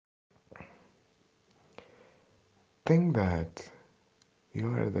Think that you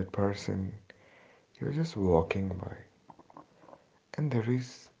are that person, you're just walking by, and there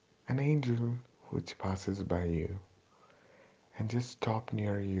is an angel which passes by you and just stop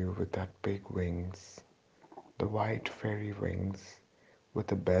near you with that big wings, the white fairy wings with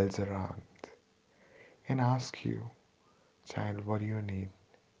the bells around, and ask you, child, what do you need?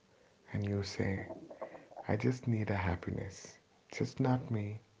 And you say, I just need a happiness. Just not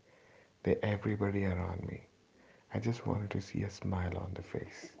me, the everybody around me. I just wanted to see a smile on the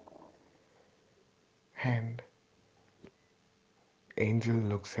face. And angel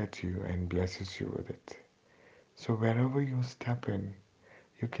looks at you and blesses you with it. So wherever you step in,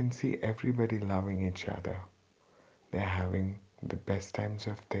 you can see everybody loving each other. They're having the best times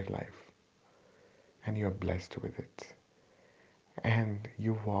of their life, and you're blessed with it. And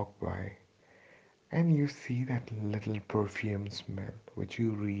you walk by, and you see that little perfume smell which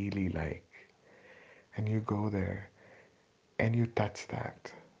you really like, and you go there and you touch that,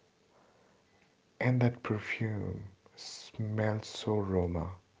 and that perfume smells so aroma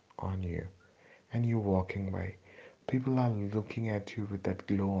on you, and you walking by. People are looking at you with that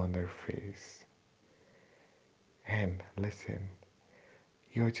glow on their face. And listen,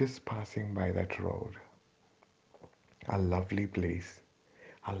 you're just passing by that road, a lovely place,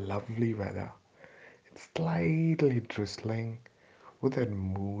 a lovely weather. It's slightly drizzling with that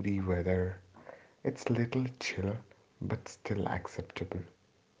moody weather. It's little chill, but still acceptable.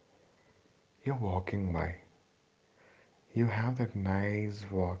 You're walking by. You have that nice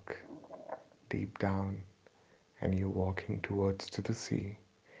walk deep down, and you're walking towards to the sea.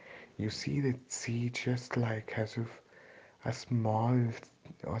 You see the sea just like as if a small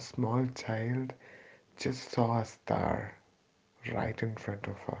child just saw a star right in front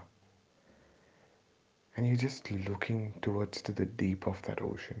of her, and you're just looking towards to the deep of that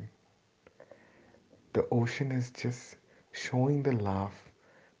ocean. The ocean is just showing the laugh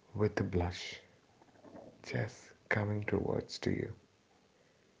with the blush, just coming towards to you,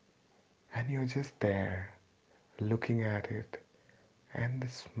 and you're just there looking at it, and the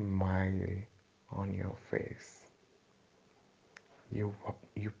smile on your face. You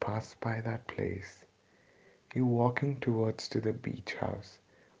pass by that place. You're walking towards to the beach house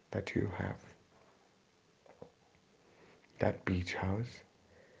that you have. That beach house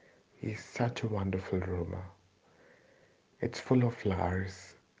is such a wonderful aroma. It's full of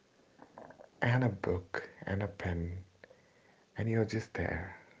flowers and a book and a pen, and you're just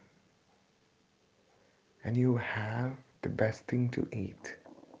there. And you have the best thing to eat,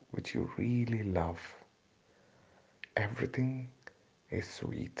 which you really love. Everything is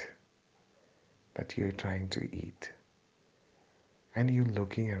sweet that you're trying to eat. And you're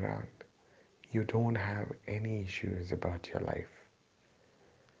looking around. You don't have any issues about your life.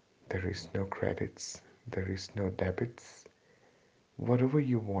 There is no credits, there is no debits. Whatever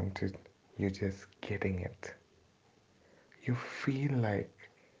you wanted, you're just getting it. You feel like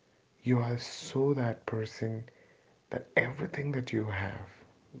you are so that person that everything that you have,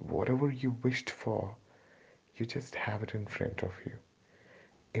 whatever you wished for, you just have it in front of you.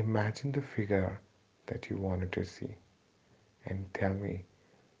 Imagine the figure that you wanted to see and tell me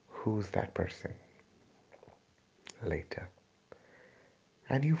who's that person later.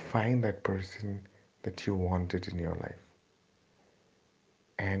 And you find that person that you wanted in your life,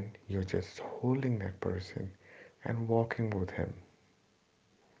 and you're just holding that person and walking with him,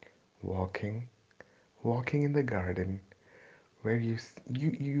 walking, walking in the garden where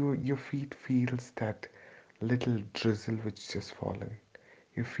your feet feels that little drizzle which just fallen.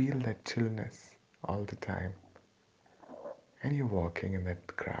 You feel that chillness all the time, and you're walking in that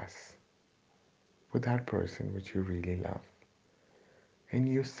grass with that person which you really love. And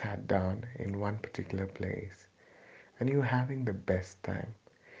you sat down in one particular place, and you're having the best time.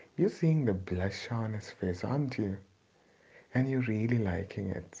 You're seeing the blush on his face, aren't you? And you're really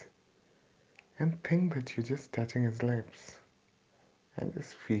liking it. And think that you're just touching his lips and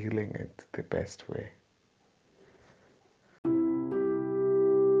just feeling it the best way.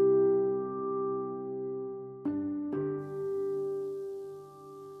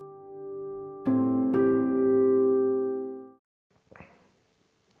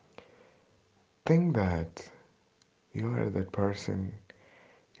 Think that you are that person,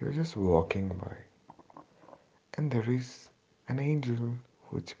 you're just walking by, and there is an angel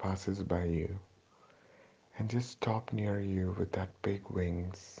which passes by you and just stop near you with that big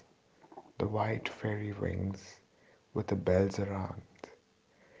wings, the white fairy wings with the bells around,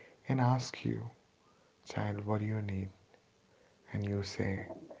 and ask you, child, what do you need? And you say,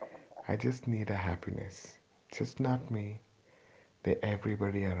 I just need a happiness. Just not me, the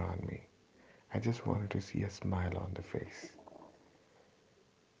everybody around me. I just wanted to see a smile on the face.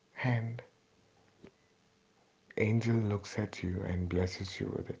 And angel looks at you and blesses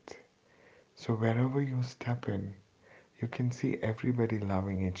you with it. So wherever you step in, you can see everybody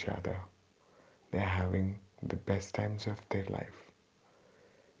loving each other. They're having the best times of their life,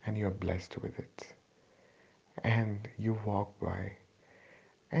 and you're blessed with it. And you walk by,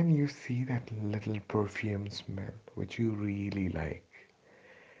 and you see that little perfume smell which you really like,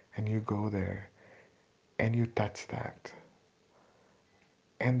 and you go there and you touch that,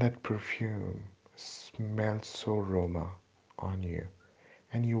 and that perfume smells so aroma on you,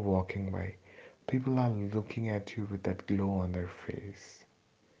 and you walking by. People are looking at you with that glow on their face.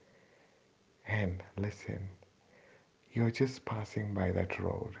 And listen, you're just passing by that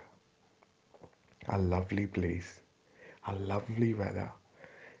road, a lovely place, a lovely weather.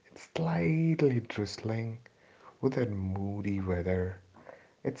 It's slightly drizzling with that moody weather.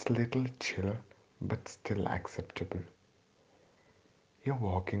 It's little chill, but still acceptable. You're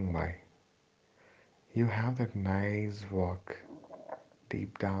walking by. You have that nice walk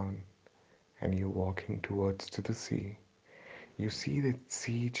deep down, and you're walking towards to the sea. You see the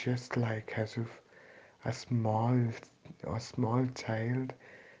sea just like as if a small child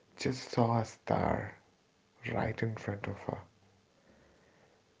just saw a star right in front of her,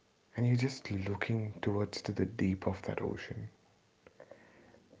 and you're just looking towards to the deep of that ocean.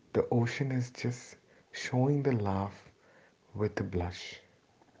 The ocean is just showing the laugh with the blush,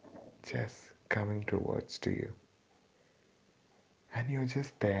 just coming towards to you, and you're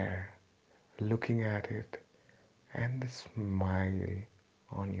just there looking at it, and the smile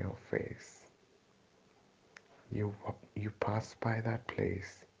on your face. You pass by that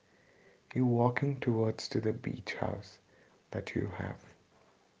place. You're walking towards to the beach house that you have.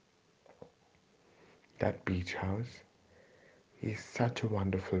 That beach house is such a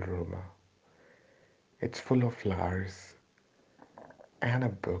wonderful aroma. It's full of flowers and a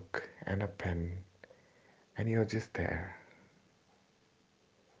book and a pen, and you're just there.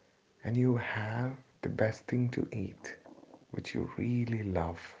 And you have the best thing to eat, which you really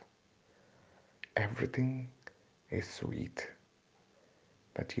love. Everything is sweet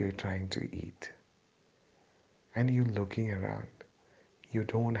that you're trying to eat. And you're looking around. You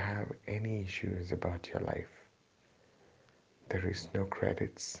don't have any issues about your life. There is no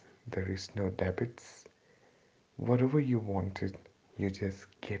credits, there is no debits. Whatever you wanted, you're just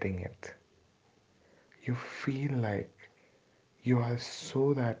getting it. You feel like you are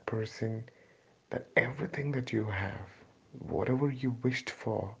so that person that everything that you have, whatever you wished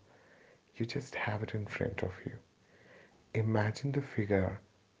for, you just have it in front of you. Imagine the figure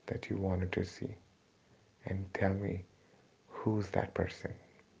that you wanted to see and tell me who's that person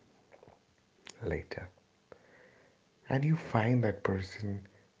later. And you find that person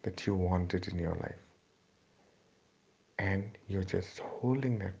that you wanted in your life, and you're just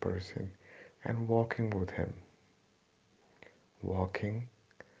holding that person and walking with him, walking,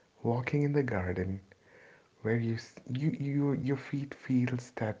 walking in the garden where your feet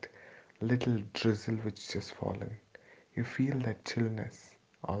feels that little drizzle which just fallen. You feel that chillness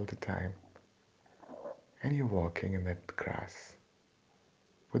all the time, and you're walking in that grass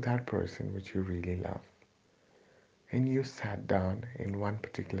with that person which you really love. And you sat down in one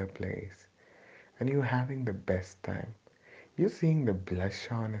particular place, and you're having the best time. You're seeing the blush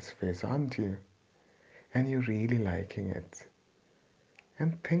on his face, aren't you? And you're really liking it.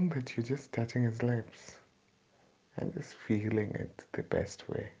 And think that you're just touching his lips and just feeling it the best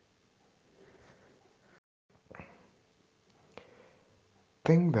way.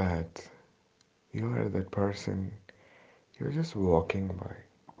 Think that you are that person, you're just walking by,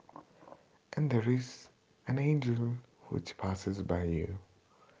 and there is an angel which passes by you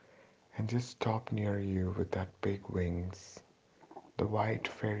and just stop near you with that big wings, the white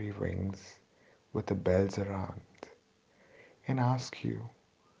fairy wings with the bells around, and ask you,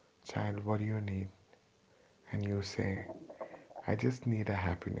 child, what do you need? And you say, I just need a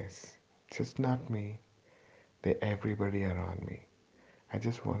happiness. Just not me, the everybody around me. I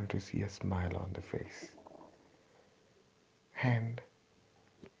just wanted to see a smile on the face. And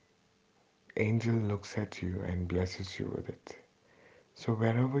angel looks at you and blesses you with it. So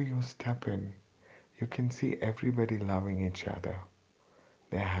wherever you step in, you can see everybody loving each other.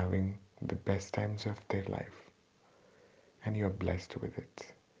 They're having the best times of their life, and you're blessed with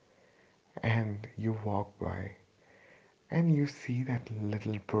it. And you walk by, and you see that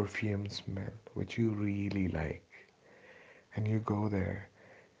little perfume smell which you really like, and you go there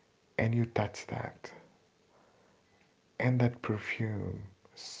and you touch that, and that perfume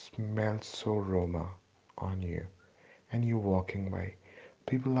smells so aroma on you, and you're walking by.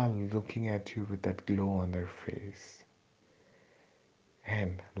 People are looking at you with that glow on their face.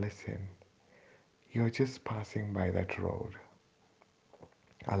 And listen, you're just passing by that road.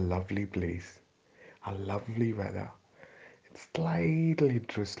 A lovely place, a lovely weather. It's slightly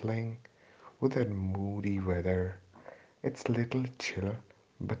drizzling with that moody weather. It's little chill,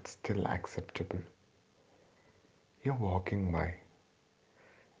 but still acceptable. You're walking by.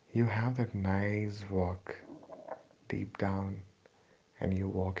 You have that nice walk deep down, and you're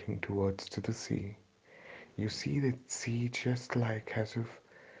walking towards to the sea. You see the sea just like as if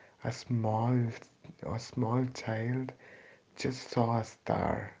a small child just saw a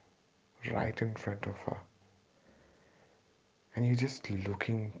star right in front of her, and you're just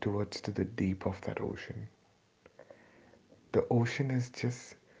looking towards to the deep of that ocean. The ocean is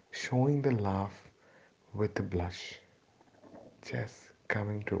just showing the laugh with the blush, just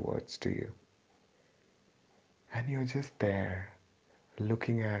coming towards to you, and you're just there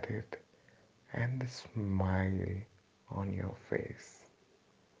looking at it, and the smile on your face.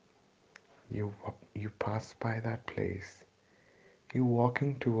 You pass by that place. You're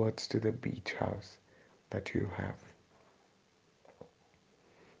walking towards to the beach house that you have.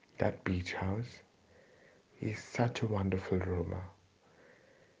 That beach house is such a wonderful room.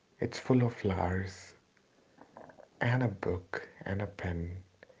 It's full of flowers and a book and a pen,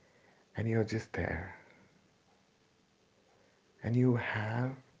 and you're just there. And you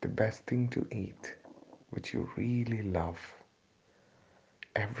have the best thing to eat, which you really love.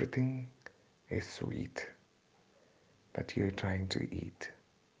 Everything is sweet that you're trying to eat.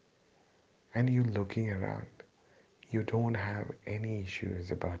 And you're looking around. You don't have any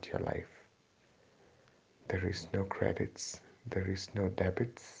issues about your life. There is no credits, there is no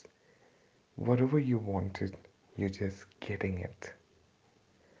debits. Whatever you wanted, you're just getting it.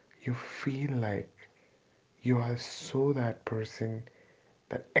 You feel like you are so that person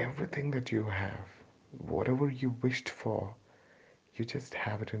that everything that you have, whatever you wished for, you just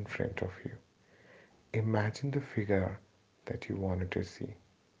have it in front of you. Imagine the figure that you wanted to see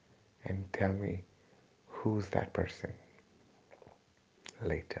and tell me who's that person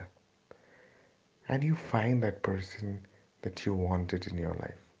later. And you find that person that you wanted in your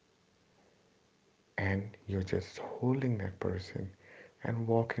life, and you're just holding that person and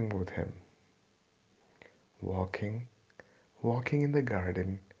walking with him, walking, walking in the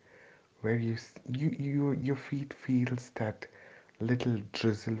garden where your feet feels that little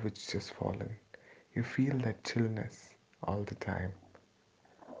drizzle which just fallen. You feel that chillness all the time,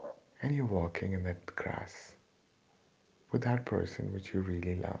 and you're walking in that grass with that person which you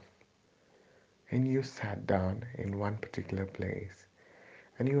really love. And you sat down in one particular place,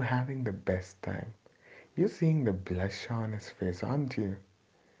 and you're having the best time. You're seeing the blush on his face, aren't you?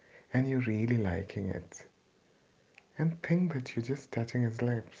 And you're really liking it. And think that you're just touching his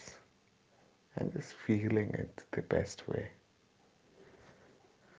lips and just feeling it the best way.